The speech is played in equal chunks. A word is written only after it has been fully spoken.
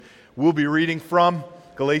We'll be reading from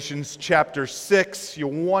Galatians chapter 6. You'll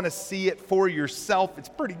want to see it for yourself. It's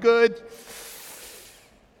pretty good.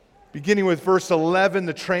 Beginning with verse 11,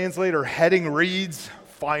 the translator heading reads,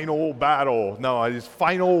 Final battle. No, it's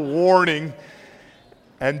final warning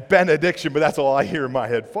and benediction, but that's all I hear in my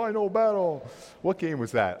head. Final battle. What game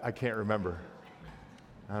was that? I can't remember.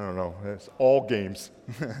 I don't know. It's all games.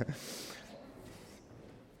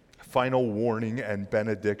 Final warning and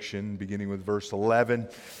benediction, beginning with verse 11.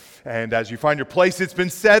 And as you find your place, it's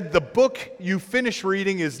been said, the book you finish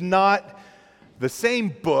reading is not the same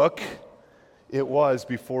book it was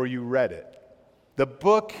before you read it. The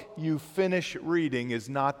book you finish reading is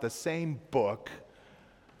not the same book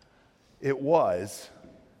it was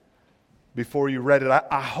before you read it.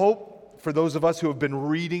 I hope for those of us who have been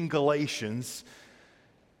reading Galatians,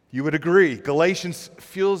 you would agree. Galatians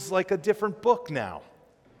feels like a different book now.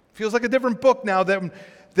 Feels like a different book now than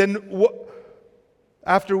what.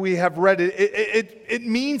 After we have read it, it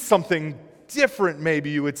means something different, maybe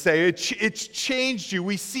you would say. It's changed you.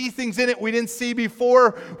 We see things in it we didn't see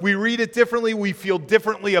before. We read it differently. We feel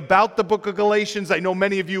differently about the book of Galatians. I know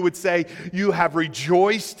many of you would say you have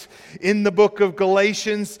rejoiced in the book of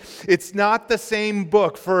Galatians. It's not the same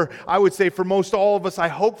book. I would say for most all of us, I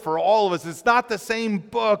hope for all of us, it's not the same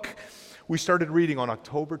book. We started reading on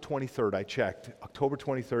October 23rd, I checked, October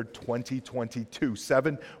 23rd, 2022,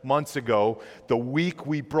 7 months ago, the week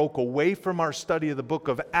we broke away from our study of the book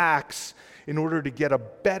of Acts in order to get a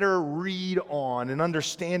better read on and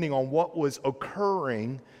understanding on what was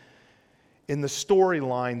occurring in the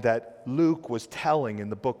storyline that Luke was telling in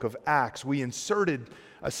the book of Acts. We inserted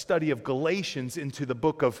a study of Galatians into the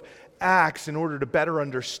book of Acts in order to better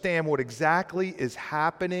understand what exactly is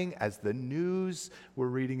happening as the news we're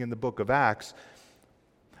reading in the book of Acts,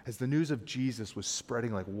 as the news of Jesus was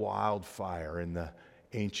spreading like wildfire in the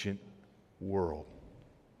ancient world.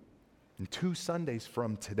 And 2 Sundays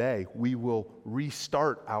from today, we will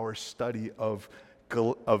restart our study of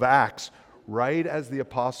Acts right as the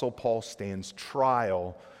Apostle Paul stands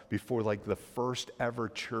trial before like the first ever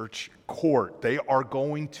church court. They are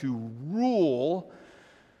going to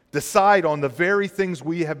decide on the very things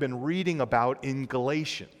we have been reading about in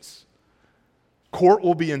Galatians. Court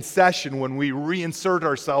will be in session when we reinsert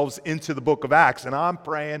ourselves into the book of Acts. And I'm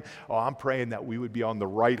praying that we would be on the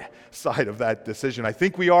right side of that decision. I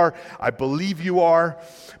think we are. I believe you are.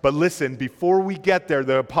 But listen, before we get there,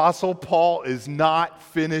 the Apostle Paul is not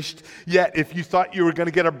finished yet. If you thought you were going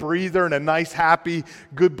to get a breather and a nice, happy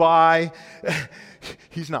goodbye,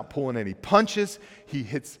 he's not pulling any punches. He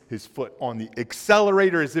hits his foot on the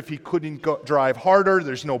accelerator as if he couldn't drive harder.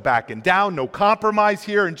 There's no backing down, no compromise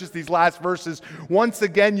here. In just these last verses, once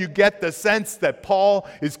again, you get the sense that Paul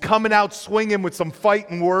is coming out swinging with some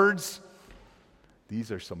fighting words.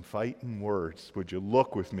 These are some fighting words. Would you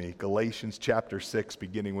look with me? Galatians chapter 6,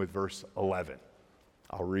 beginning with verse 11.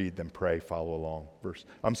 I'll read, then pray, follow along. Verse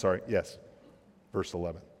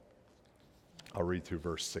 11. I'll read through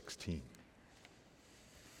verse 16.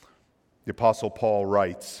 The Apostle Paul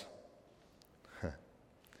writes,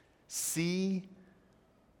 See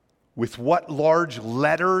with what large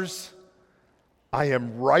letters I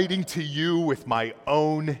am writing to you with my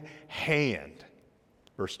own hand.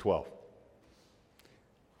 Verse 12.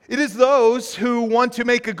 It is those who want to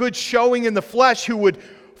make a good showing in the flesh who would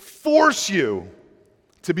force you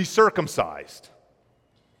to be circumcised,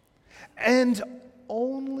 and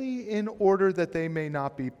only in order that they may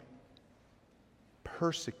not be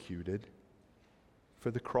persecuted for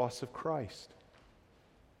the cross of Christ.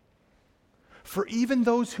 For even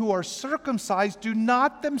those who are circumcised do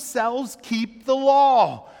not themselves keep the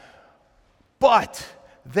law, but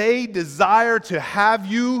they desire to have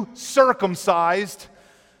you circumcised,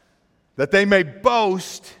 that they may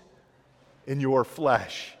boast in your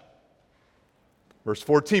flesh. Verse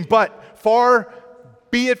 14, but far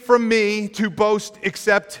be it from me to boast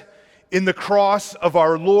except in the cross of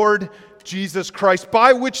our Lord Jesus Christ,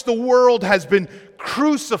 by which the world has been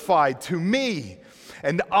crucified to me,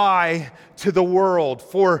 and I to the world.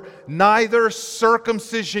 For neither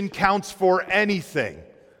circumcision counts for anything,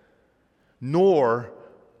 nor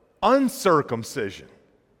uncircumcision,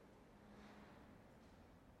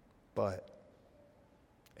 but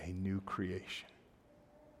a new creation.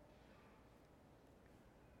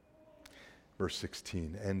 Verse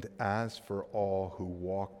 16, and as for all who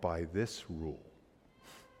walk by this rule,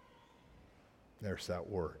 there's that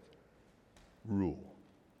word, rule.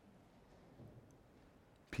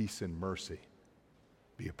 Peace and mercy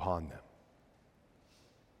be upon them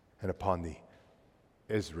and upon the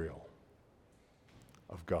Israel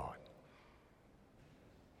of God.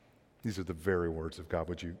 These are the very words of God.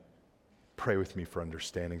 Would you Pray with me for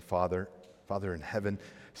understanding, Father. Father in heaven,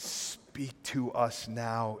 speak to us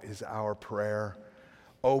now is our prayer.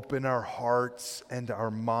 Open our hearts and our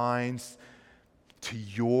minds to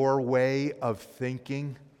your way of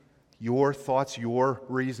thinking, your thoughts, your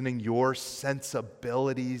reasoning, your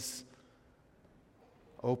sensibilities.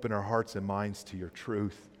 Open our hearts and minds to your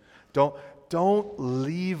truth. Don't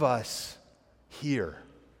leave us here.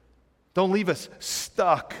 Don't leave us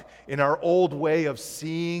stuck in our old way of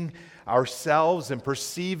seeing ourselves and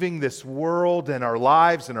perceiving this world and our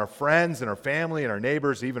lives and our friends and our family and our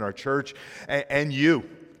neighbors, even our church, and you.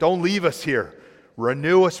 Don't leave us here.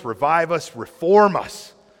 Renew us, revive us, reform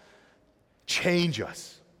us, change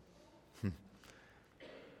us.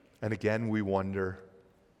 And again, we wonder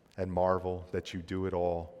and marvel that you do it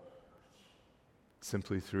all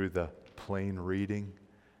simply through the plain reading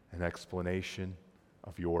and explanation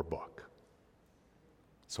of your book.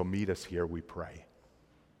 So meet us here, we pray.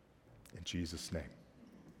 In Jesus' name,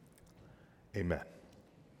 amen.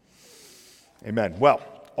 Amen. Well,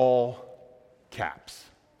 all caps.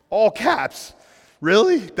 All caps.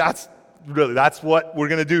 Really? That's what we're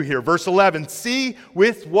going to do here. Verse 11, see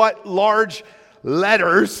with what large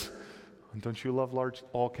letters. Don't you love large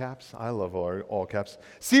all caps? I love all caps.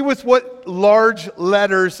 See with what large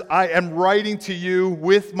letters I am writing to you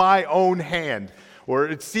with my own hand.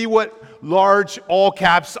 Or see what large all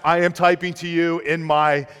caps I am typing to you in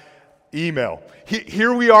my email.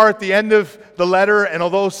 Here we are at the end of the letter, and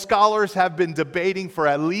although scholars have been debating for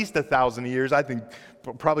at least 1,000 years, I think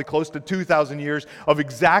probably close to 2,000 years, of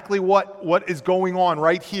exactly what is going on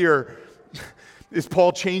right here. Is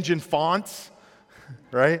Paul changing fonts?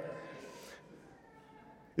 Right?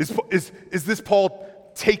 Is this Paul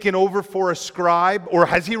taken over for a scribe? Or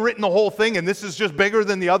has he written the whole thing and this is just bigger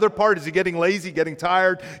than the other part? Is he getting lazy, getting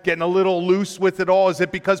tired, getting a little loose with it all? Is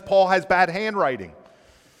it because Paul has bad handwriting?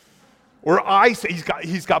 Or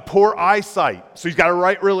he's got poor eyesight, so he's got to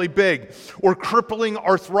write really big. Or crippling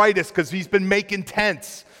arthritis because he's been making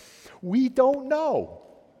tents. We don't know.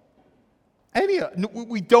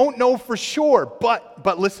 We don't know for sure.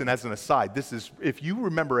 But listen, as an aside, this is, if you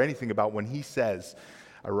remember anything about when he says,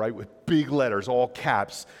 I write with big letters, all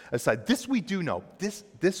caps, aside, this we do know.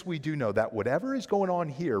 This we do know, that whatever is going on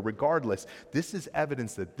here, regardless, this is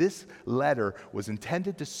evidence that this letter was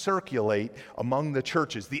intended to circulate among the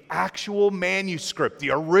churches. The actual manuscript,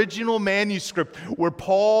 the original manuscript where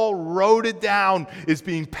Paul wrote it down, is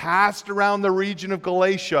being passed around the region of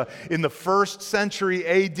Galatia in the 1st century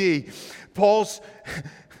AD. Paul's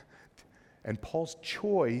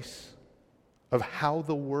choice of how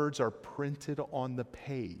the words are printed on the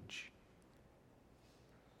page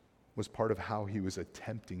was part of how he was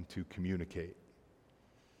attempting to communicate.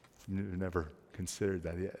 Never considered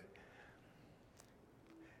that yet.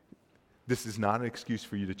 This is not an excuse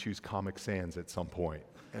for you to choose Comic Sans at some point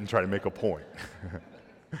and try to make a point.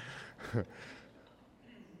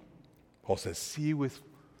 Paul says, see with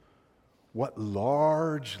what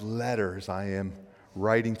large letters I am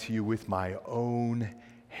writing to you with my own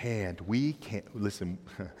hand. We can't, listen,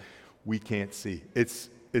 we can't see. It's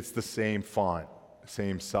the same font,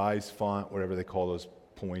 same size font, whatever they call those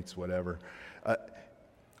points, whatever.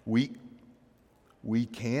 We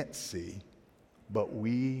can't see, but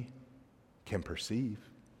we can perceive.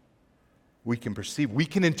 We can perceive. We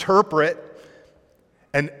can interpret.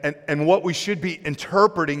 And what we should be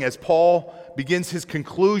interpreting as Paul begins his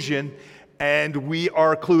conclusion, and we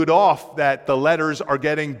are clued off that the letters are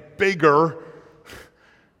getting bigger,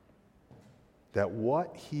 that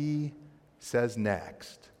what he says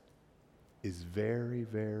next is very,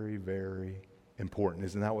 very, very important.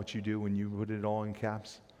 Isn't that what you do when you put it all in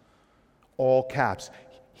caps? All caps.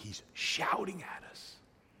 He's shouting at us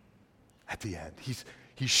at the end. He's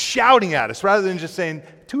shouting at us rather than just saying,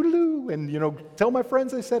 toodaloo, and, tell my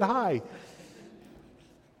friends I said hi.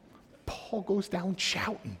 Paul goes down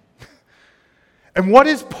shouting. And what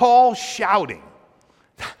is Paul shouting?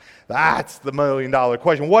 That's the $1 million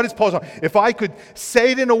question. What is Paul shouting? If I could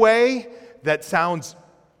say it in a way that sounds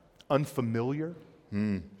unfamiliar,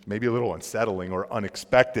 maybe a little unsettling or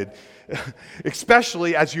unexpected,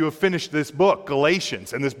 especially as you have finished this book,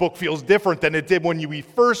 Galatians, and this book feels different than it did when we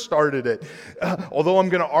first started it. Although I'm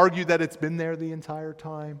going to argue that it's been there the entire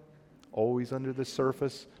time, always under the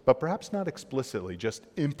surface, but perhaps not explicitly, just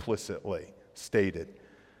implicitly stated.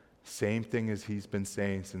 Same thing as he's been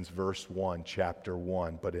saying since verse 1, chapter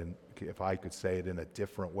 1, but if I could say it in a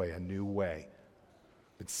different way, a new way.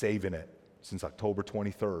 Been saving it since October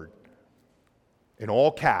 23rd. In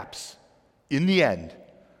all caps, in the end,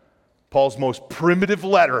 Paul's most primitive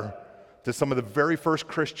letter to some of the very first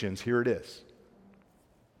Christians, here it is.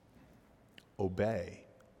 Obey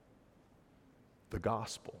the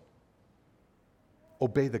gospel.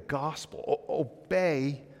 Obey the gospel.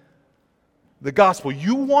 Obey the gospel.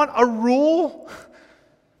 You want a rule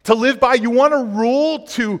to live by? You want a rule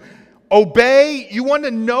to obey? You want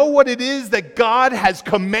to know what it is that God has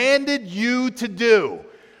commanded you to do?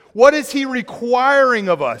 What is He requiring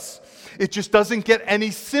of us? It just doesn't get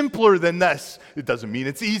any simpler than this. It doesn't mean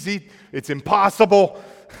it's easy. It's impossible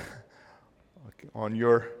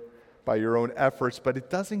by your own efforts, but it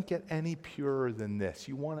doesn't get any purer than this.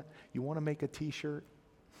 You want to make a t-shirt?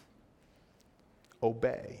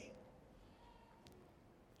 Obey.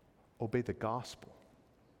 Obey the gospel.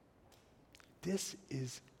 This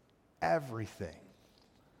is everything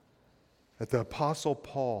that the Apostle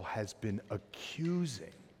Paul has been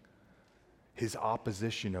accusing his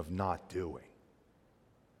opposition of not doing.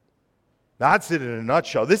 That's it in a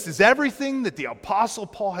nutshell. This is everything that the Apostle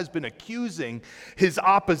Paul has been accusing his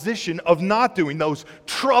opposition of not doing. Those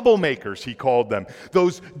troublemakers, he called them.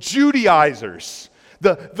 Those Judaizers.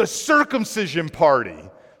 The circumcision party.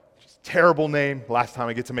 Just terrible name. Last time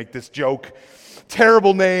I get to make this joke.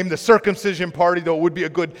 Terrible name, the circumcision party, though it would be a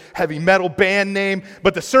good heavy metal band name.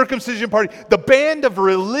 But the circumcision party, the band of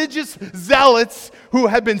religious zealots who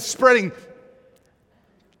had been spreading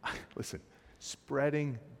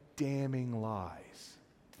damning lies.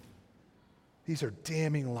 These are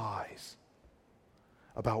damning lies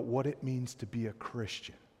about what it means to be a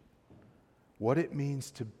Christian, what it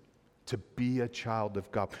means to be a child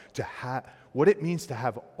of God, what it means to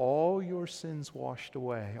have all your sins washed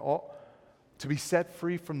away, to be set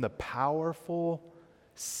free from the powerful,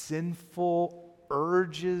 sinful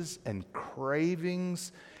urges and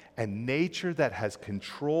cravings and nature that has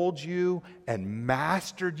controlled you and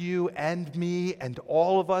mastered you and me and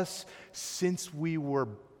all of us since we were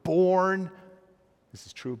born. This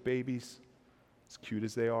is true of babies, as cute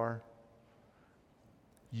as they are.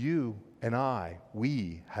 You and I,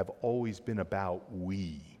 we have always been about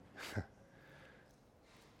we.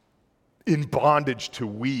 In bondage to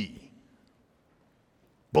we.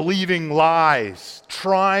 Believing lies,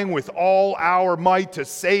 trying with all our might to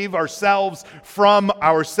save ourselves from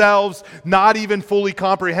ourselves, not even fully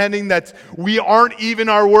comprehending that we aren't even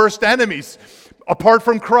our worst enemies. Apart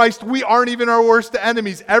from Christ, we aren't even our worst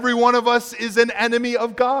enemies. Every one of us is an enemy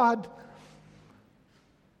of God.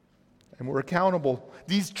 And we're accountable.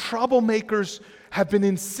 These troublemakers have been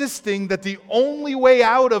insisting that the only way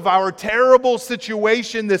out of our terrible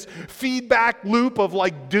situation, this feedback loop of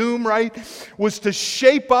like doom, right, was to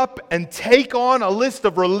shape up and take on a list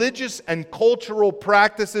of religious and cultural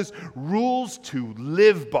practices, rules to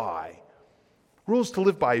live by. Rules to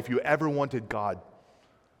live by if you ever wanted God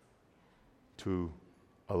to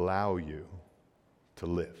allow you to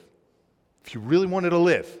live. If you really wanted to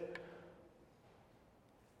live,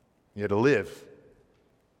 you had to live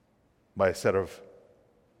by a set of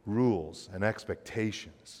rules and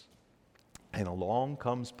expectations. And along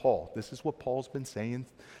comes Paul. This is what Paul's been saying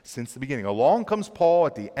since the beginning. Along comes Paul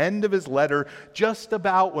at the end of his letter, just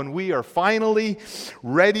about when we are finally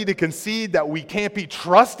ready to concede that we can't be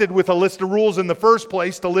trusted with a list of rules in the first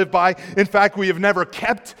place to live by. In fact, we have never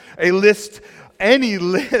kept any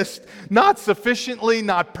list, not sufficiently,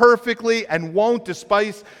 not perfectly, and won't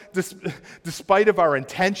despite of our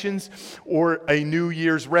intentions or a New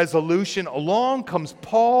Year's resolution. Along comes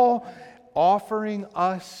Paul offering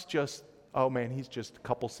us he's just a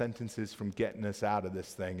couple sentences from getting us out of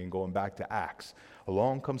this thing and going back to Acts.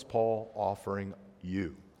 Along comes Paul offering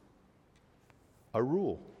you a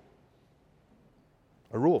rule.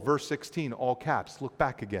 A rule. Verse 16, all caps. Look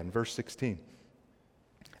back again. Verse 16.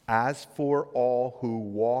 As for all who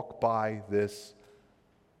walk by this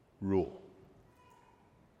rule.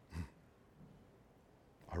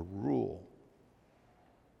 A rule.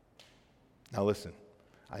 Now listen,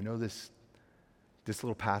 I know this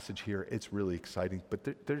little passage here, it's really exciting, but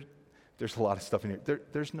there's a lot of stuff in here.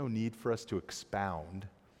 There's no need for us to expound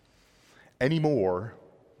anymore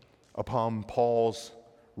upon Paul's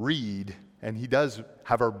read, and he does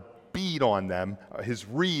have a bead on them, his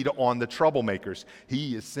read on the troublemakers.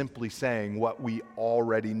 He is simply saying what we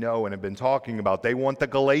already know and have been talking about. They want the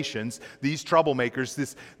Galatians, these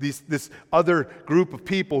troublemakers, this other group of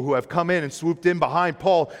people who have come in and swooped in behind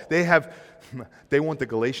Paul. They want the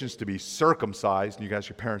Galatians to be circumcised. And you guys,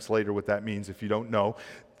 your parents later, what that means if you don't know.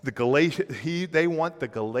 They want the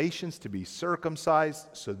Galatians to be circumcised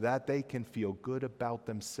so that they can feel good about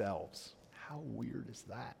themselves. How weird is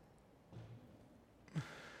that?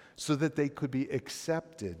 So that they could be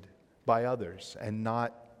accepted by others and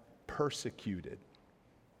not persecuted.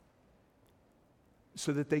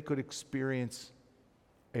 So that they could experience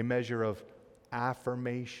a measure of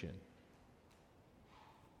affirmation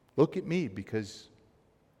Look at me because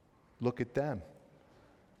look at them.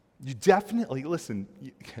 You definitely, listen,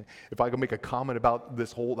 if I can make a comment about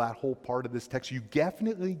that whole part of this text, you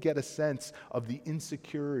definitely get a sense of the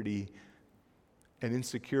insecurity and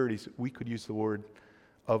insecurities, we could use the word,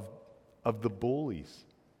 of the bullies.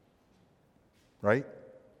 Right?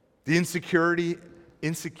 The insecurity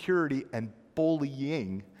and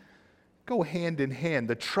bullying go hand in hand.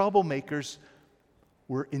 The troublemakers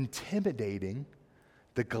were intimidating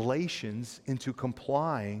the Galatians into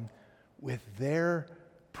complying with their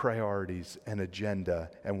priorities and agenda.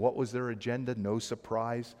 And what was their agenda? No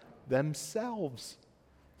surprise. Themselves.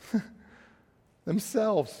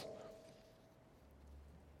 Themselves.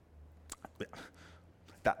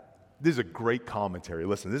 This is a great commentary.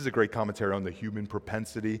 Listen, this is a great commentary on the human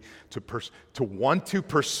propensity to want to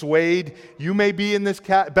persuade. You may be in this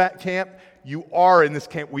camp. You are in this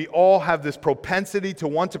camp. We all have this propensity to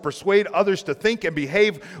want to persuade others to think and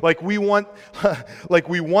behave like we want, like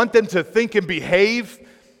we want them to think and behave,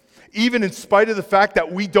 even in spite of the fact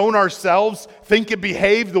that we don't ourselves think and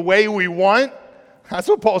behave the way we want. That's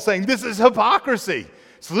what Paul's saying. This is hypocrisy.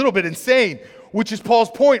 It's a little bit insane, which is Paul's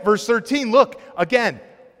point. Verse 13, look, again,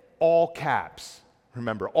 all caps.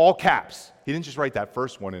 Remember, all caps. He didn't just write that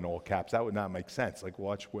first one in all caps. That would not make sense. Like,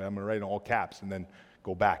 watch, I'm going to write in all caps and then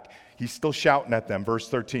go back. He's still shouting at them. Verse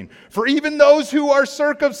 13. For even those who are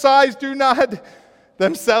circumcised do not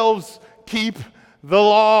themselves keep the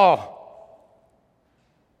law,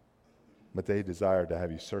 but they desire to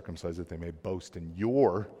have you circumcised that they may boast in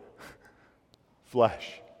your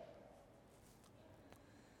flesh.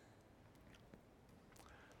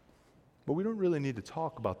 But we don't really need to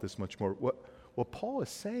talk about this much more. What Paul is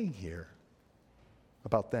saying here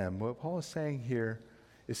about them, what Paul is saying here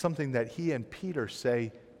is something that he and Peter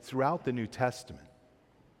say throughout the New Testament.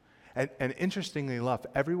 And interestingly enough,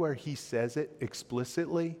 everywhere he says it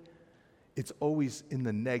explicitly, it's always in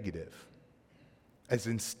the negative, as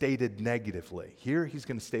in stated negatively. Here he's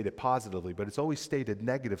going to state it positively, but it's always stated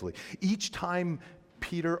negatively. Each time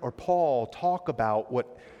Peter or Paul talk about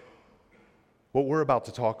what we're about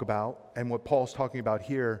to talk about and what Paul's talking about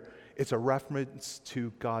here, it's a reference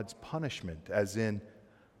to God's punishment, as in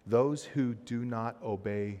those who do not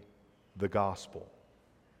obey the gospel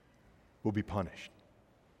will be punished.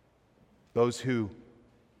 Those who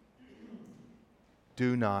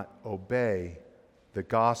do not obey the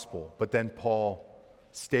gospel. But then Paul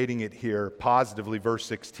stating it here positively, verse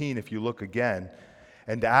 16, if you look again,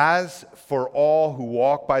 and as for all who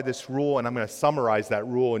walk by this rule, and I'm going to summarize that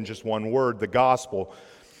rule in just one word, the gospel.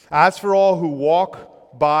 As for all who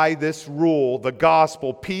walk by this rule, the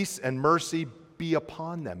gospel, peace and mercy be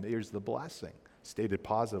upon them. Here's the blessing, stated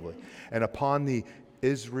positively. And upon the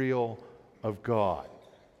Israel of God.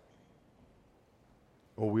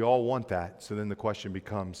 Well, we all want that. So then the question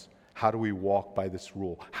becomes, how do we walk by this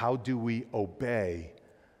rule? How do we obey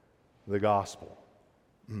the gospel?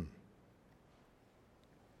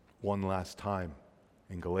 One last time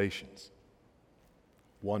in Galatians.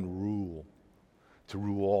 One rule to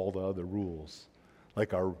rule all the other rules.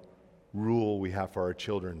 Like our rule we have for our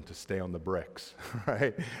children to stay on the bricks,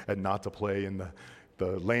 right? And not to play in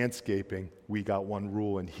the landscaping. We got one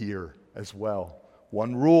rule in here as well.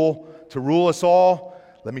 One rule to rule us all.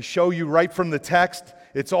 Let me show you right from the text.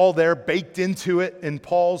 It's all there, baked into it in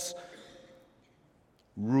Paul's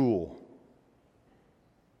rule.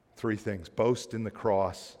 3 things. Boast in the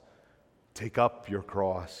cross. Take up your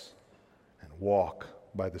cross and walk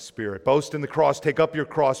by the Spirit. Boast in the cross, take up your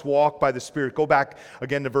cross, walk by the Spirit. Go back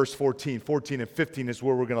again to verse 14. 14 and 15 is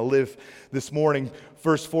where we're going to live this morning.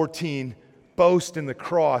 Verse 14, boast in the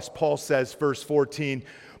cross. Paul says, verse 14,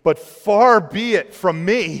 but far be it from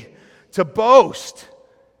me to boast,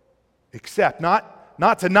 except, not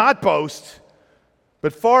to not boast,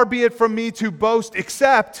 but far be it from me to boast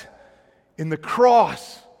except in the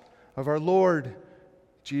cross of our Lord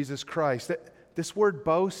Jesus Christ. This word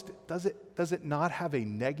boast, does it not have a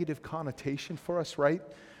negative connotation for us, right?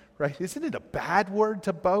 Right? Isn't it a bad word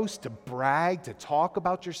to boast, to brag, to talk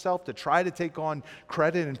about yourself, to try to take on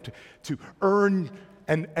credit and to earn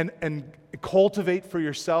and cultivate for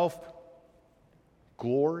yourself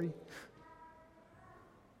glory?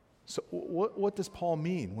 So what does Paul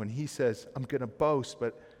mean when he says, I'm going to boast,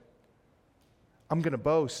 but I'm going to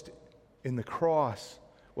boast in the cross?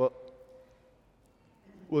 Well,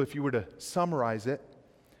 if you were to summarize it,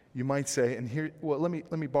 you might say, and here, well, let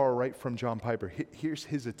me borrow right from John Piper. Here's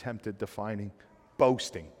his attempt at defining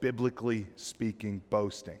boasting, biblically speaking,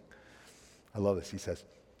 boasting. I love this. He says,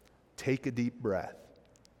 take a deep breath.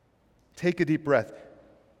 Take a deep breath.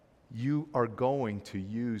 You are going to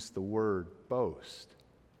use the word boast.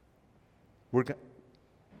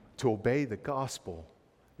 To obey the gospel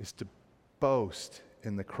is to boast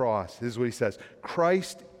in the cross. This is what he says.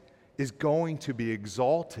 Christ is going to be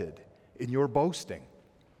exalted in your boasting.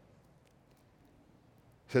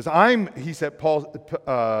 He says, John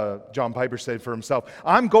Piper said for himself,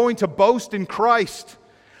 I'm going to boast in Christ.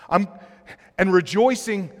 And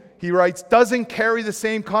rejoicing, he writes, doesn't carry the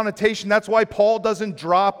same connotation. That's why Paul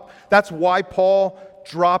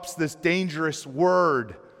drops this dangerous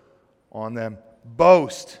word on them.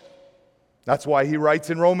 Boast. That's why he writes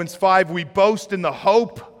in Romans 5, we boast in the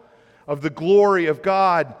hope of the glory of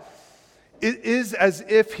God. It is as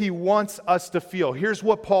if he wants us to feel. Here's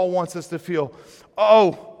what Paul wants us to feel.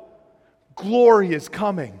 Oh, glory is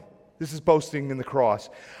coming. This is boasting in the cross.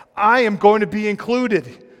 I am going to be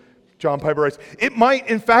included. John Piper writes, it might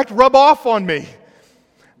in fact rub off on me.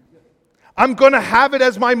 I'm going to have it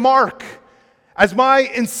as my mark, as my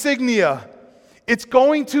insignia. It's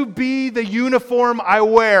going to be the uniform I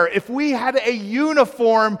wear. If we had a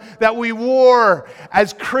uniform that we wore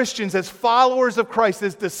as Christians, as followers of Christ,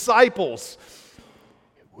 as disciples,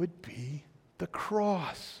 it would be the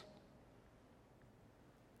cross.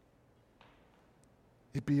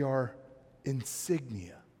 It'd be our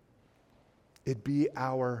insignia. It'd be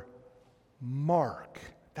our mark.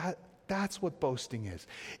 That's what boasting is.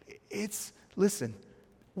 Listen,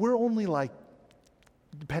 we're only like,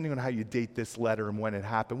 depending on how you date this letter and when it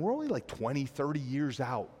happened, we're only like 20, 30 years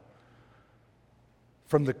out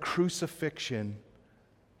from the crucifixion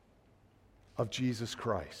of Jesus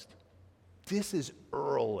Christ. This is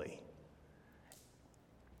early.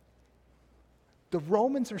 The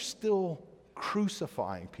Romans are still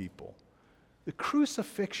crucifying people. The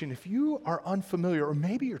crucifixion, if you are unfamiliar, or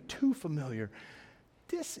maybe you're too familiar,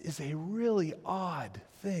 this is a really odd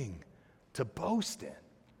thing to boast in.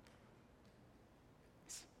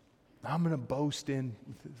 I'm going to boast in,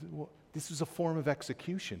 this was a form of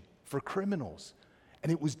execution for criminals.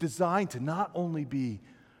 And it was designed to not only be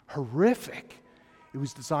horrific, it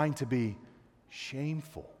was designed to be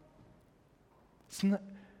shameful. It's not,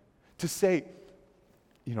 to say,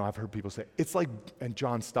 I've heard people say, it's like, and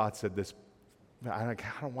John Stott said this, I don't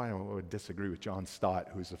know why I would disagree with John Stott,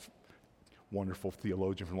 who's a wonderful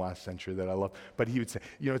theologian from last century that I love, but he would say,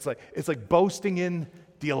 it's like boasting in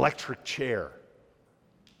the electric chair.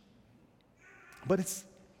 But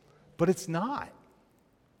it's not.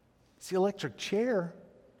 It's the electric chair.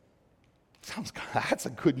 That's a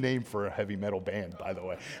good name for a heavy metal band, by the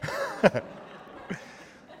way.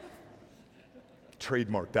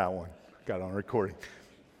 Trademarked that one. Got it on recording.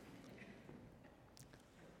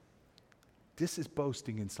 This is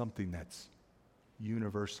boasting in something that's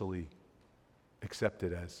universally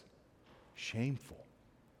accepted as shameful.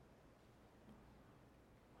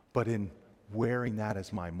 But in wearing that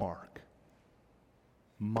as my mark,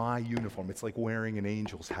 my uniform, it's like wearing an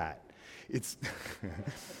angel's hat. It's,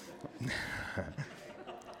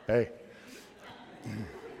 hey.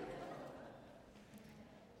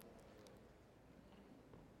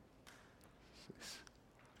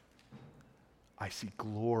 I see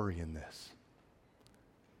glory in this.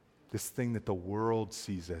 This thing that the world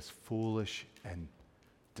sees as foolish and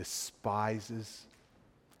despises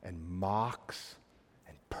and mocks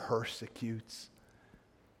and persecutes.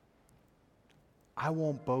 I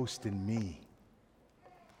won't boast in me.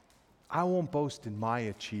 I won't boast in my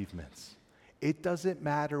achievements. It doesn't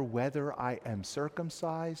matter whether I am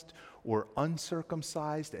circumcised or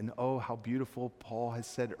uncircumcised, and oh, how beautiful Paul has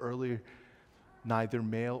said earlier, neither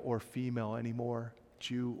male or female anymore,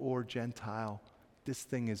 Jew or Gentile. This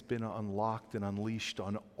thing has been unlocked and unleashed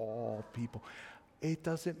on all people. It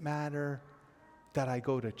doesn't matter that I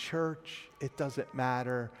go to church. It doesn't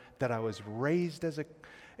matter that I was raised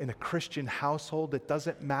in a Christian household. It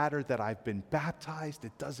doesn't matter that I've been baptized.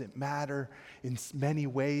 It doesn't matter in many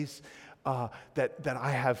ways that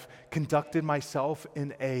I have conducted myself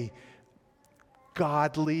in a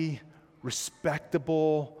godly,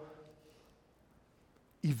 respectable,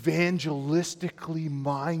 evangelistically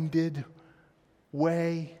minded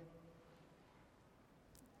way.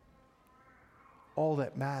 All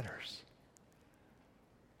that matters,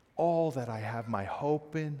 all that I have my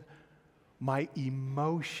hope in, my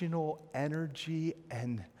emotional energy,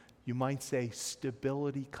 and you might say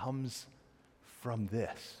stability comes from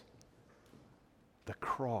this, the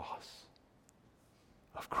cross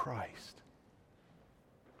of Christ.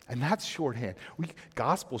 And that's shorthand.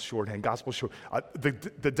 Gospel shorthand,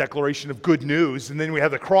 the declaration of good news, and then we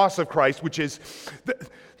have the cross of Christ, which is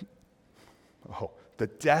the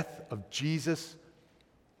death of Jesus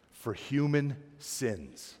for human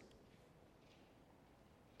sins.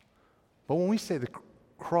 But when we say the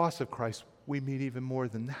cross of Christ, we mean even more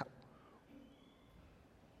than that.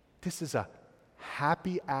 This is a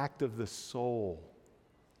happy act of the soul.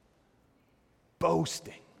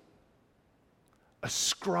 Boasting.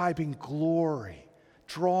 Ascribing glory.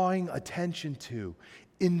 Drawing attention to.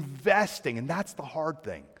 Investing. And that's the hard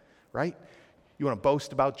thing, right? You want to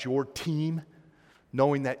boast about your team,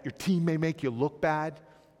 knowing that your team may make you look bad?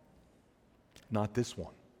 Not this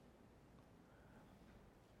one.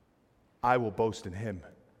 I will boast in him.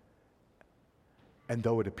 And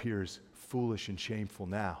though it appears foolish and shameful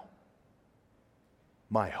now,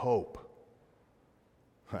 my hope,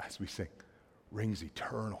 as we sing, rings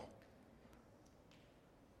eternal.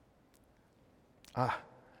 As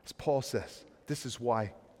Paul says, this is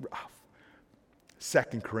why 2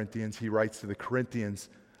 Corinthians, he writes to the Corinthians,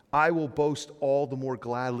 I will boast all the more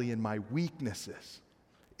gladly in my weaknesses.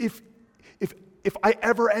 If I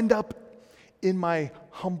ever end up in my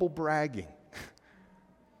humble bragging,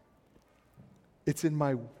 it's in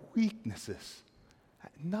my weaknesses,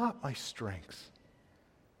 not my strengths.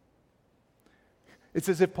 It's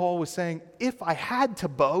as if Paul was saying, if I had to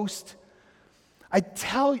boast, I'd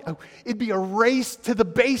tell you, it'd be a race to the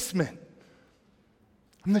basement.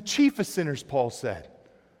 I'm the chief of sinners, Paul said.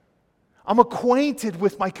 I'm acquainted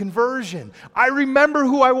with my conversion. I remember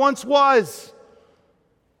who I once was.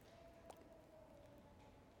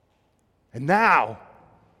 And now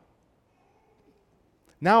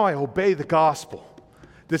I obey the gospel.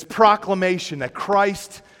 This proclamation that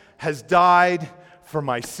Christ has died for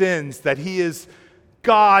my sins, that he is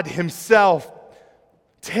God himself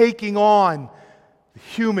taking on the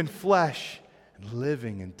human flesh and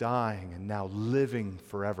living and dying and now living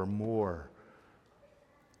forevermore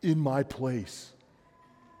in my place,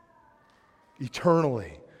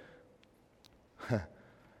 eternally.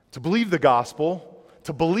 To believe the gospel,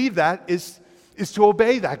 to believe that is to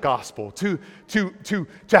obey that gospel. To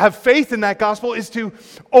have faith in that gospel is to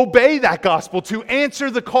obey that gospel, to answer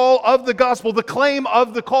the call of the gospel, the claim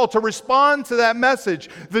of the call, to respond to that message,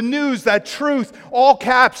 the news, that truth, all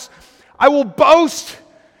caps. I will boast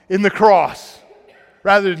in the cross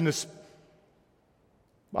rather than despising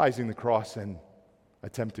the cross and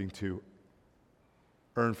attempting to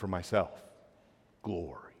earn for myself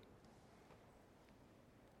glory.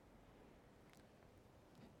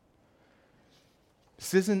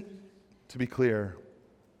 This isn't, to be clear,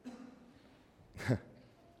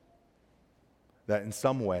 that in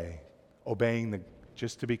some way, obeying the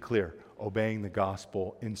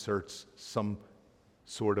gospel inserts some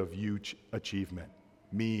sort of huge achievement,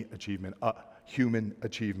 human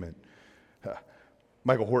achievement.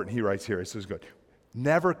 Michael Horton, he writes here, this is good.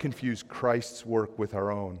 Never confuse Christ's work with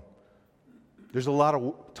our own. There's a lot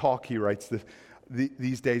of talk, he writes,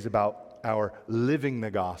 these days about our living the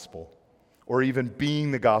gospel, or even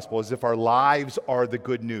being the gospel, as if our lives are the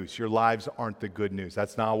good news. Your lives aren't the good news.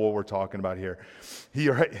 That's not what we're talking about here.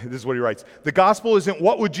 This is what he writes. The gospel isn't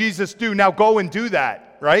what would Jesus do? Now go and do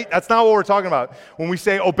that, right? That's not what we're talking about. When we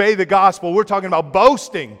say obey the gospel, we're talking about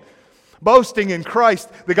boasting. Boasting in Christ.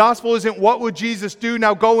 The gospel isn't what would Jesus do?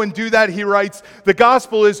 Now go and do that, he writes. The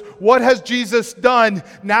gospel is what has Jesus done?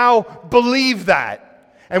 Now believe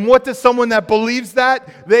that. And what does someone that believes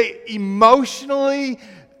that? They emotionally,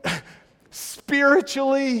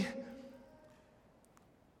 spiritually,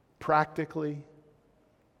 practically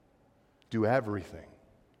do everything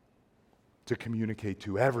to communicate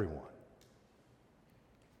to everyone.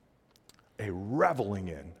 A reveling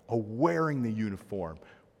in, a wearing the uniform,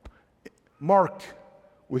 marked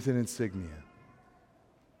with an insignia.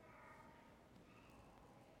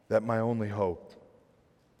 That my only hope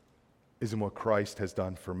is in what Christ has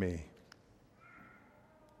done for me.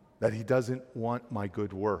 That he doesn't want my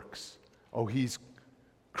good works. Oh, he's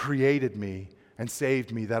created me and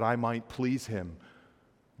saved me that I might please him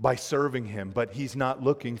by serving him, but he's not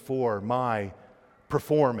looking for my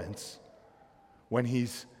performance when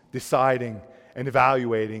he's deciding and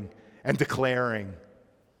evaluating and declaring,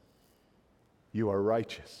 you are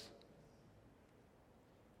righteous.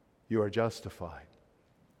 You are justified.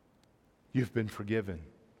 You've been forgiven.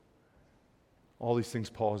 All these things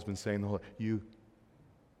Paul has been saying the whole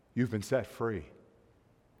you've been set free.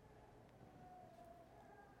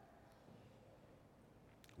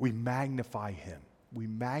 We magnify him. We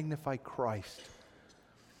magnify Christ.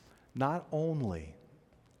 Not only,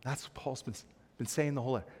 that's what Paul's been saying the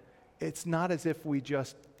whole letter. It's not as if we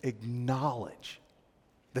just acknowledge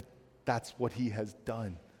that that's what he has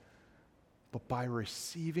done, but by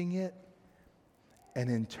receiving it and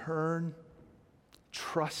in turn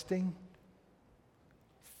trusting,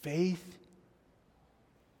 faith,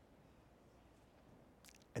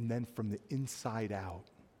 and then from the inside out,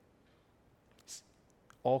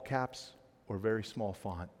 all caps or very small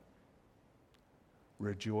font,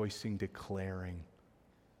 rejoicing, declaring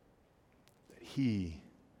that He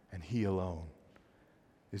and He alone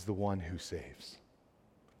is the one who saves.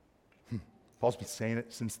 Paul's been saying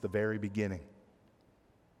it since the very beginning.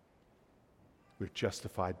 We're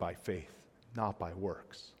justified by faith, not by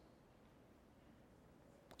works,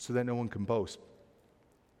 so that no one can boast.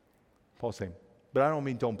 Paul's saying, but I don't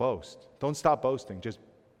mean don't boast. Don't stop boasting. Just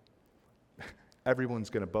everyone's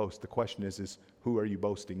going to boast. The question is who are you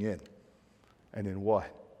boasting in? And in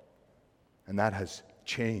what? And that has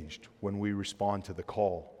changed when we respond to the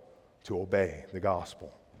call to obey the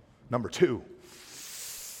gospel. Number 2,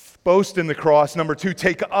 boast in the cross. Number 2,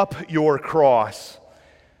 take up your cross.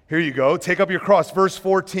 Here you go. Take up your cross. Verse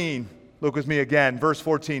 14. Look with me again. Verse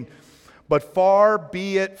 14. But far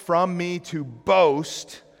be it from me to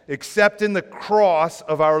boast except in the cross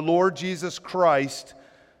of our Lord Jesus Christ,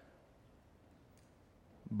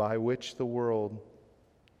 by which the world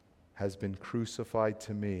has been crucified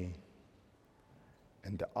to me,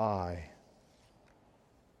 and I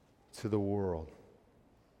to the world.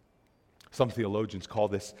 Some theologians call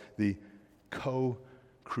this the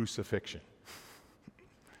co-crucifixion.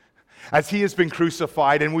 As He has been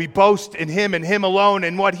crucified and we boast in Him and Him alone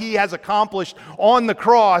and what He has accomplished on the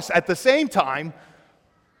cross, at the same time,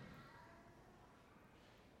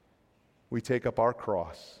 we take up our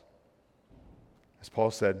cross. As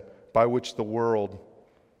Paul said, by which the world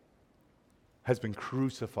has been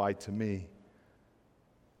crucified to me,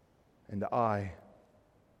 and I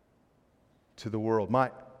to the world.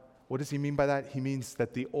 What does he mean by that? He means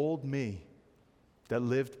that the old me that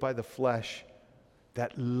lived by the flesh,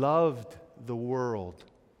 that loved the world,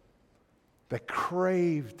 that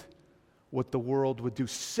craved what the world would do,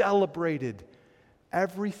 celebrated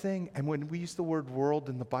everything. And when we use the word world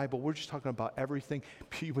in the Bible, we're just talking about everything.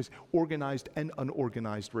 It was organized and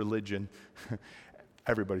unorganized religion.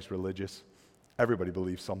 Everybody's religious. Everybody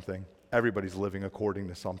believes something. Everybody's living according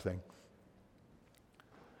to something.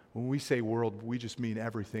 When we say world, we just mean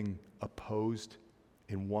everything opposed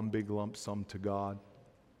in one big lump sum to God.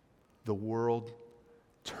 The world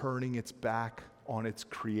turning its back on its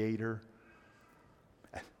creator.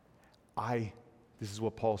 This is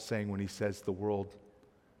what Paul's saying when he says the world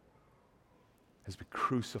has been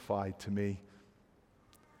crucified to me.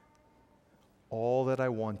 All that I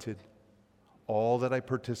wanted, all that I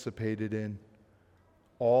participated in,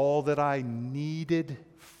 all that I needed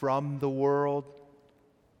from the world,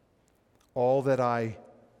 all that I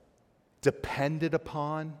depended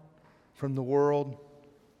upon from the world,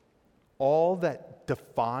 all that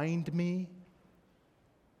defined me,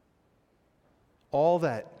 all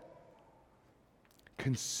that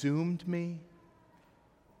consumed me,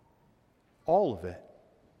 all of it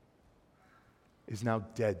is now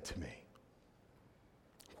dead to me.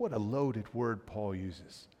 What a loaded word Paul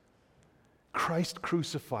uses. Christ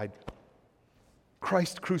crucified.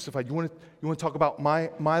 Christ crucified. You want to talk about my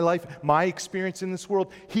life, my experience in this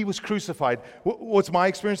world? He was crucified. What's my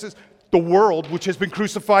experience? The world, which has been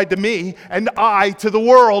crucified to me, and I to the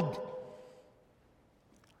world.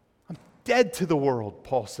 I'm dead to the world,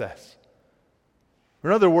 Paul says.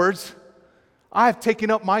 In other words, I've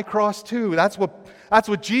taken up my cross too. That's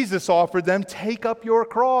what Jesus offered them. Take up your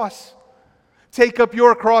cross. Take up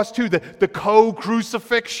your cross too. The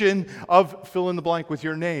co-crucifixion of, fill in the blank with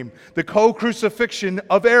your name. The co-crucifixion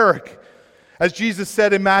of Eric. As Jesus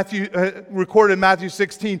said in Matthew, recorded in Matthew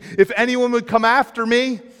 16, if anyone would come after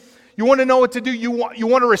me, you want to know what to do? You want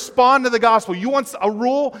to respond to the gospel. You want a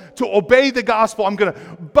rule to obey the gospel. I'm going to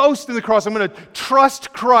boast in the cross. I'm going to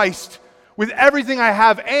trust Christ with everything I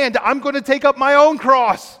have, and I'm going to take up my own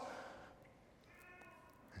cross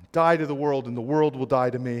and die to the world, and the world will die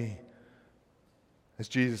to me. As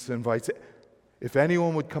Jesus invites, if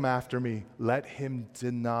anyone would come after me, let him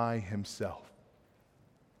deny himself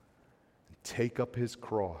and take up his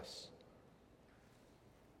cross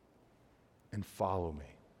and follow me.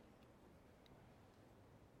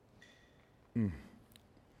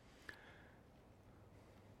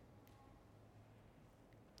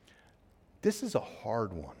 This is a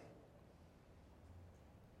hard one.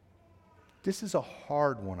 This is a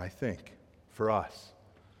hard one, I think, for us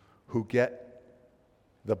who get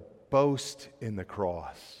the boast in the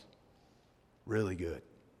cross really good.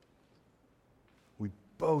 We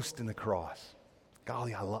boast in the cross.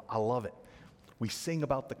 Golly, I love it. We sing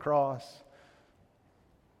about the cross.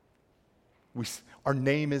 Our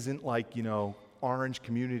name isn't like, Orange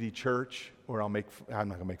Community Church, or I'm not going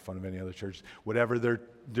to make fun of any other churches. Whatever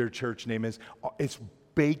their church name is, it's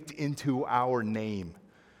baked into our name,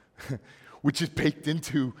 which is baked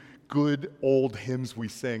into good old hymns we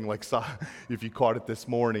sing, like if you caught it this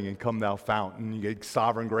morning and Come Thou Fountain, you get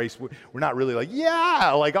Sovereign Grace. We're not really like,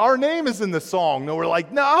 yeah, like our name is in the song. No, we're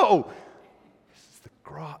like, no. This is the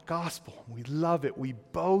gospel. We love it. We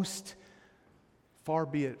boast. Far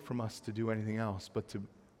be it from us to do anything else but to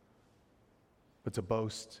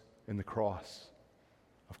boast in the cross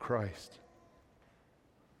of Christ.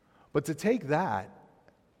 But to take that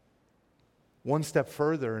one step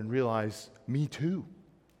further and realize, me too.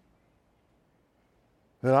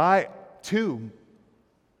 That I too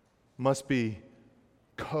must be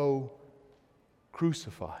co-crucified.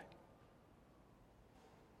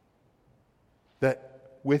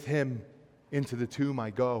 That with him into the tomb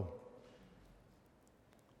I go.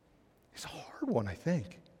 It's a hard one, I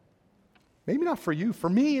think. Maybe not for you. For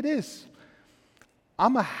me, it is.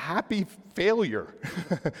 I'm a happy failure.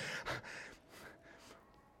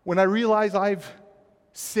 When I realize I've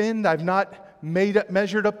sinned, I've not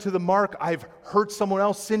measured up to the mark, I've hurt someone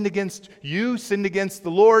else, sinned against you, sinned against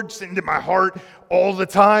the Lord, sinned in my heart all the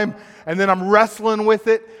time, and then I'm wrestling with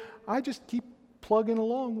it, I just keep plugging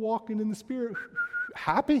along, walking in the Spirit,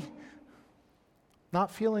 happy,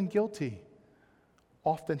 not feeling guilty,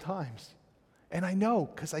 oftentimes. And I know,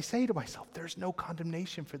 because I say to myself, there's no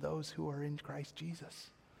condemnation for those who are in Christ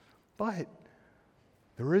Jesus. But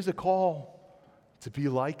there is a call to be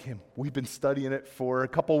like him. We've been studying it for a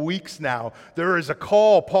couple weeks now. There is a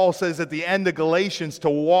call, Paul says at the end of Galatians, to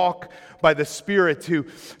walk by the Spirit, to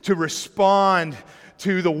respond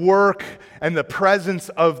to the work and the presence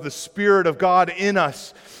of the Spirit of God in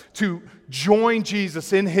us, to join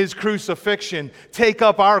Jesus in his crucifixion, take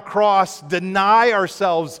up our cross, deny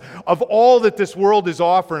ourselves of all that this world is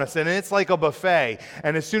offering us. And it's like a buffet.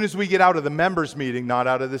 And as soon as we get out of the members meeting, not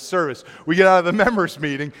out of this service, we get out of the members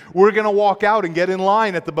meeting, we're going to walk out and get in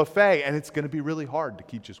line at the buffet. And it's going to be really hard to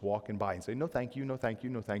keep just walking by and say, no thank you, no thank you,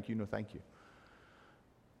 no thank you, no thank you.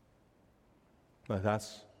 But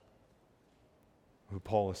that's what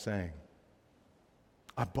Paul is saying.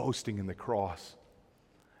 I'm boasting in the cross.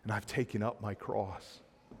 And I've taken up my cross.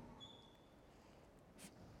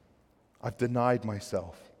 I've denied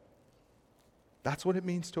myself. That's what it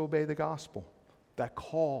means to obey the gospel. That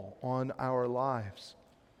call on our lives.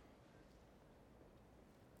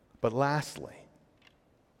 But lastly,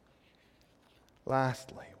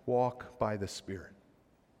 walk by the Spirit.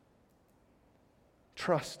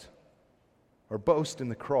 Trust or boast in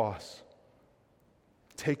the cross.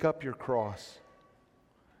 Take up your cross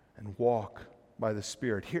and walk by the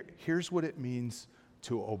Spirit. Here's what it means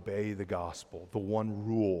to obey the gospel, the one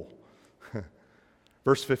rule.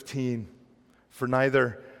 Verse 15, for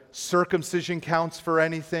neither circumcision counts for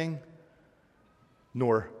anything,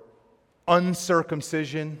 nor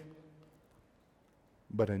uncircumcision,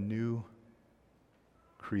 but a new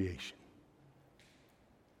creation.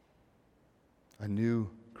 A new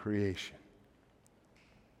creation.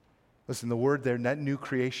 Listen, the word there, that new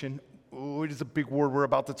creation, it is a big word. We're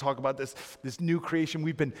about to talk about this new creation.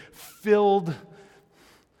 We've been filled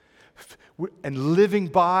and living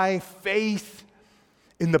by faith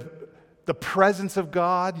in the presence of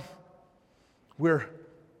God. We're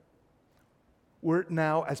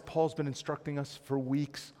now, as Paul's been instructing us for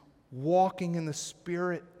weeks, walking in the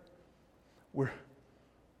Spirit. We're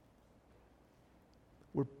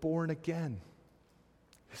born again.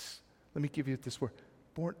 Let me give you this word.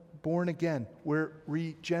 Born again. We're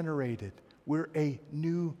regenerated. We're a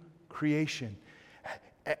new creation.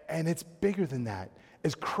 And it's bigger than that.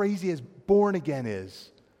 As crazy as born again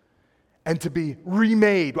is, and to be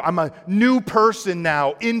remade. I'm a new person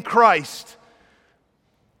now in Christ.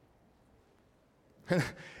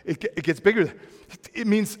 It gets bigger. It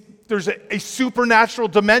means there's a supernatural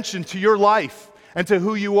dimension to your life and to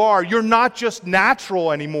who you are. You're not just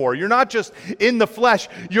natural anymore. You're not just in the flesh.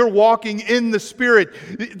 You're walking in the Spirit.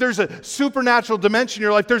 There's a supernatural dimension in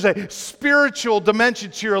your life. There's a spiritual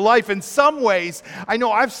dimension to your life. In some ways, I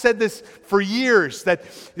know I've said this for years, that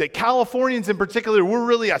Californians in particular, we're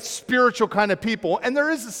really a spiritual kind of people. And there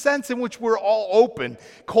is a sense in which we're all open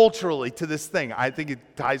culturally to this thing. I think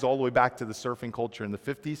it ties all the way back to the surfing culture in the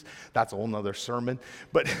 50s. That's a whole nother sermon.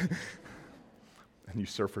 But, and you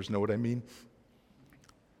surfers know what I mean.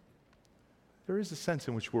 There is a sense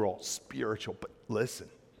in which we're all spiritual, but listen.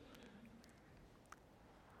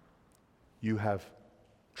 You have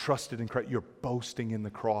trusted in Christ. You're boasting in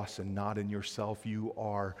the cross and not in yourself. You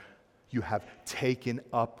have taken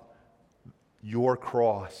up your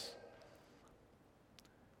cross.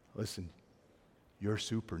 Listen, you're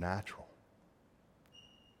supernatural.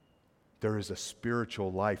 There is a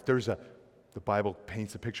spiritual life. The Bible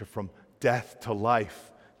paints a picture from death to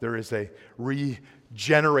life, There is a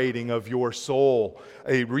regenerating of your soul,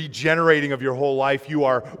 a regenerating of your whole life. You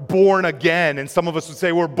are born again. And some of us would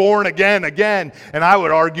say we're born again. And I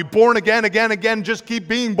would argue born again, just keep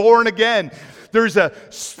being born again. There's a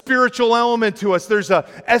spiritual element to us. There's a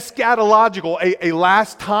eschatological, a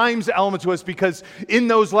last times element to us, because in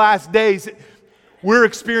those last days, we're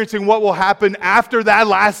experiencing what will happen after that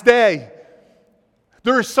last day.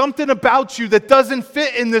 There is something about you that doesn't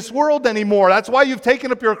fit in this world anymore. That's why you've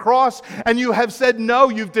taken up your cross and you have said no.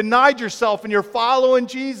 You've denied yourself and you're following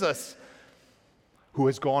Jesus, who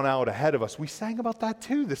has gone out ahead of us. We sang about that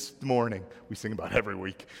too this morning. We sing about it every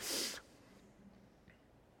week.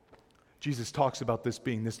 Jesus talks about this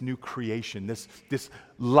being this new creation, this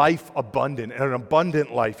life abundant, and an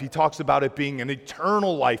abundant life. He talks about it being an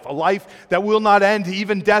eternal life, a life that will not end.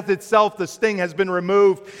 Even death itself, the sting has been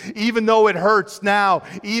removed. Even though it hurts now,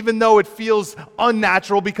 even though it feels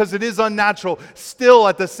unnatural, because it is unnatural, still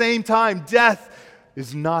at the same time, death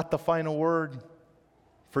is not the final word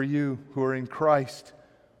for you who are in Christ.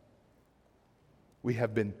 We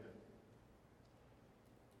have been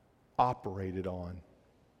operated on,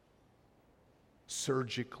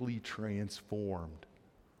 surgically transformed.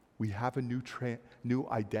 We have a new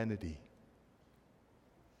identity.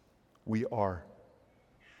 We are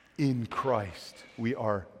in Christ. We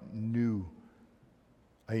are new,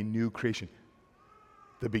 a new creation.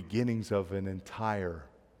 The beginnings of an entirely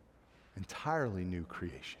new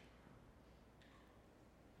creation.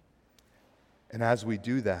 And as we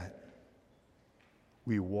do that,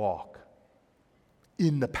 we walk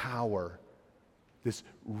in the power, this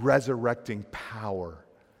resurrecting power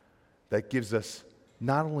that gives us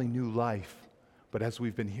not only new life, but as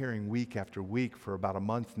we've been hearing week after week for about a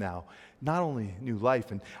month now, not only new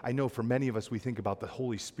life. And I know for many of us, we think about the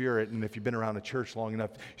Holy Spirit. And if you've been around a church long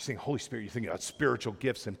enough, you think Holy Spirit, you think about spiritual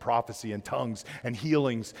gifts and prophecy and tongues and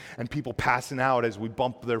healings and people passing out as we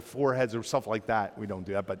bump their foreheads or stuff like that. We don't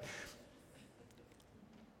do that, but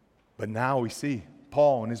now we see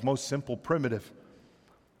Paul in his most simple, primitive.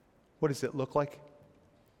 What does it look like?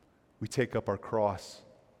 We take up our cross.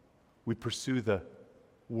 We pursue the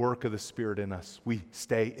work of the Spirit in us. We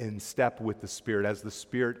stay in step with the Spirit. As the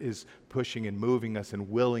Spirit is pushing and moving us and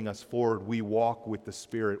willing us forward, we walk with the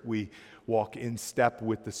Spirit. We walk in step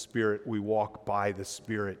with the Spirit. We walk by the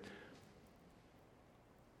Spirit.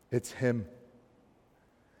 It's Him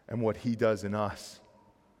and what He does in us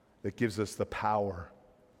that gives us the power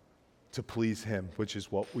to please Him, which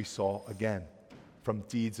is what we saw again, from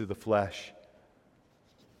deeds of the flesh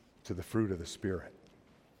to the fruit of the Spirit.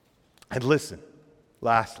 And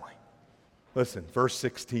lastly, verse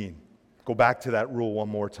 16. Go back to that rule one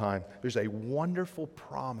more time. There's a wonderful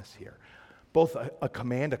promise here. Both a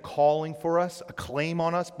command, a calling for us, a claim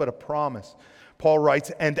on us, but a promise. Paul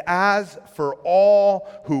writes, and as for all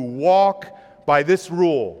who walk by this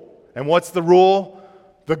rule, and what's the rule?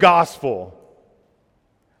 The gospel.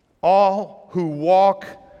 All who walk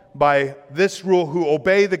by this rule, who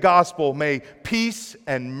obey the gospel, may peace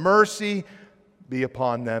and mercy be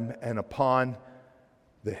upon them and upon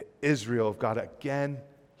the Israel of God. Again,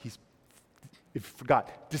 if you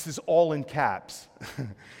forgot, this is all in caps.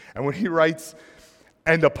 And when he writes,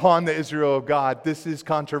 and upon the Israel of God, this is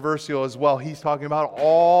controversial as well. He's talking about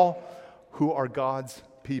all who are God's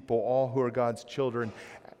people, all who are God's children.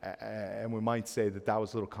 And we might say that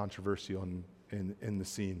was a little controversial in the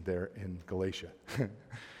scene there in Galatia.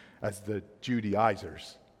 As the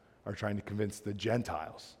Judaizers are trying to convince the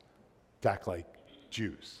Gentiles to act like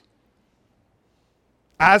Jews.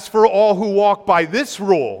 As for all who walk by this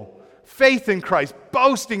rule, faith in Christ,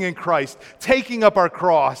 boasting in Christ, taking up our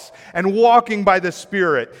cross, and walking by the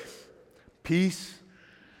Spirit, peace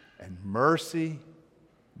and mercy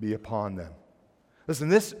be upon them. Listen,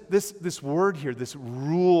 this word here, this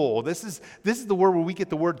rule, this is the word where we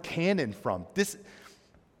get the word canon from. This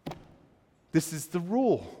is the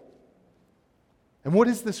rule. And what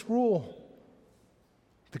is this rule?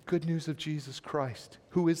 The good news of Jesus Christ,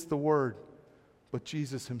 who is the Word, but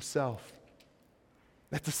Jesus Himself.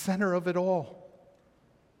 At the center of it all.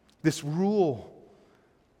 This rule.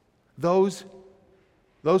 Those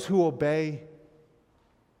who obey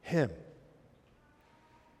Him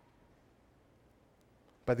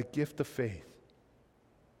by the gift of faith,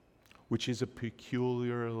 which is a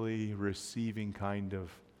peculiarly receiving kind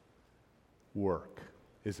of work,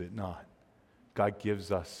 is it not? God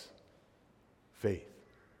gives us faith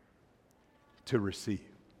to receive.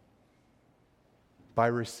 By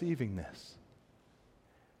receiving this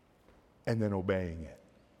and then obeying it.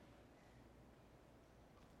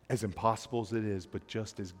 As impossible as it is, but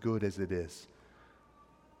just as good as it is.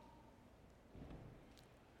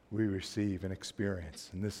 we receive and experience,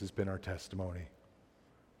 and this has been our testimony,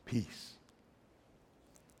 peace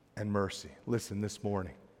and mercy. Listen, this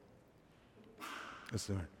morning, if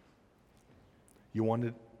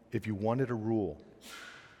you wanted a rule,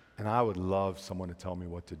 and I would love someone to tell me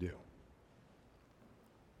what to do,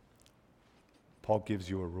 Paul gives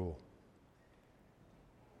you a rule.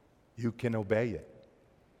 You can obey it.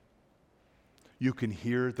 You can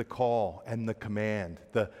hear the call and the command,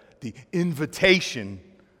 the invitation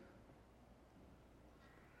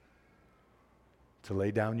to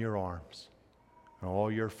lay down your arms and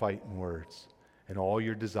all your fighting words and all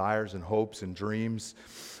your desires and hopes and dreams,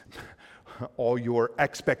 all your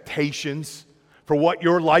expectations for what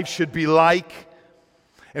your life should be like,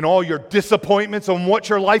 and all your disappointments on what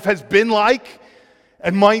your life has been like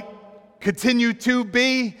and might continue to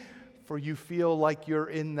be, for you feel like you're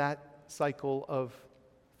in that cycle of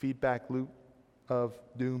feedback loop of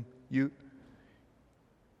doom. You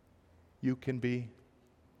can be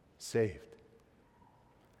saved.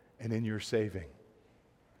 And in your saving,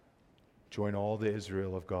 join all the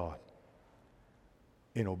Israel of God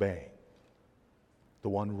in obeying the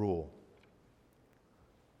one rule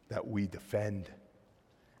that we defend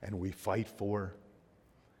and we fight for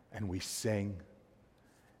and we sing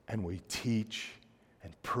and we teach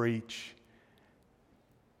and preach,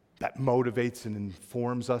 that motivates and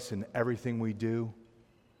informs us in everything we do.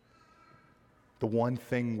 The one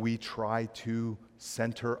thing we try to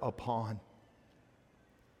center upon,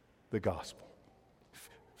 the gospel.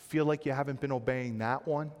 Feel like you haven't been obeying that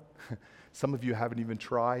one? Some of you haven't even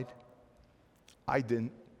tried. I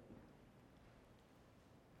didn't.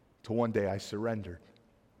 Till one day I surrendered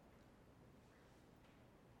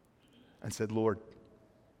and said, Lord,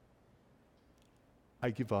 I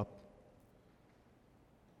give up.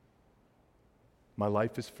 My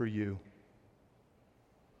life is for you.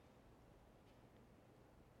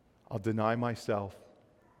 I'll deny myself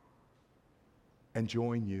and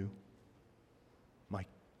join you, my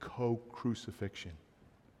co-crucifixion,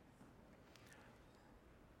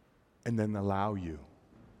 and then allow you,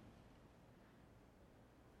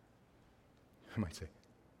 I might say,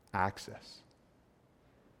 access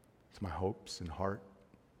to my hopes and heart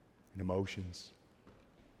and emotions,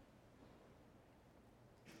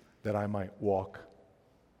 that I might walk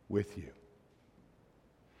with you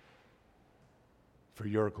for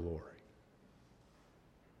your glory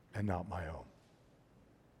and not my own.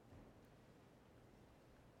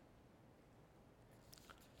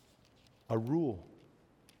 A rule,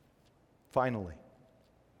 finally.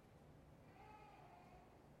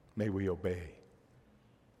 May we obey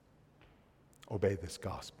this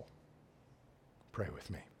gospel. Pray with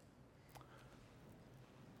me.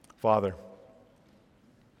 Father,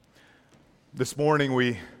 this morning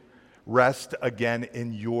we rest again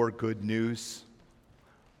in your good news.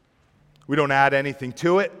 We don't add anything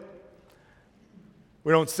to it.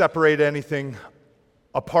 We don't separate anything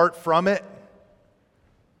apart from it.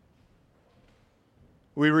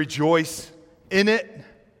 We rejoice in it.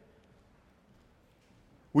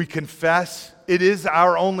 We confess it is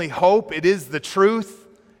our only hope. It is the truth.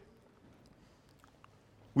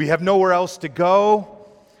 We have nowhere else to go.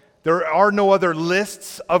 There are no other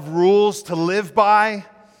lists of rules to live by.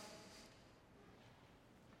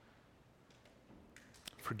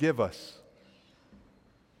 Forgive us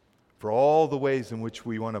for all the ways in which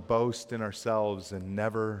we want to boast in ourselves and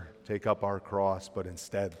never take up our cross, but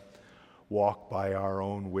instead walk by our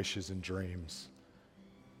own wishes and dreams.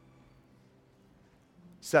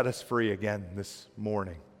 Set us free again this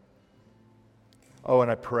morning. Oh, and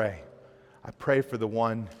I pray for the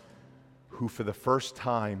one who for the first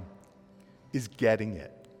time is getting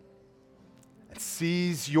it and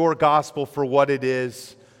sees your gospel for what it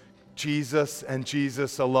is, Jesus and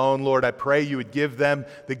Jesus alone. Lord, I pray you would give them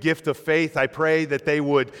the gift of faith. I pray that they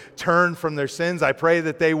would turn from their sins. I pray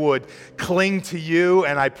that they would cling to you,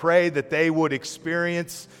 and I pray that they would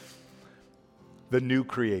experience the new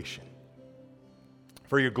creation.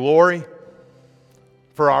 For your glory,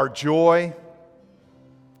 for our joy.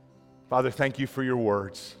 Father, thank you for your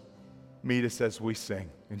words. Meet us as we sing.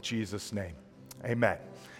 In Jesus' name, amen.